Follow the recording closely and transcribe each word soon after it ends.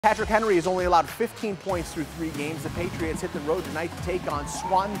Patrick Henry has only allowed 15 points through 3 games. The Patriots hit the road tonight to take on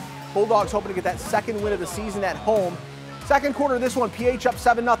Swanton. Bulldogs hoping to get that second win of the season at home. Second quarter of this one, PH up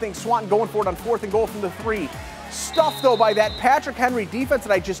 7-0. Swanton going for it on 4th and goal from the 3. Stuffed, though, by that Patrick Henry defense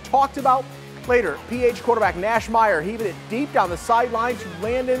that I just talked about. Later, PH quarterback Nash Meyer heaving it deep down the sideline to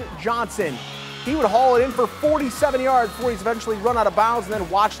Landon Johnson. He would haul it in for 47 yards before he's eventually run out of bounds, and then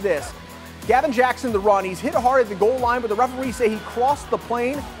watch this. Gavin Jackson the run. He's hit hard at the goal line, but the referees say he crossed the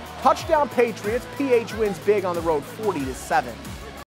plane. Touchdown Patriots. PH wins big on the road 40-7.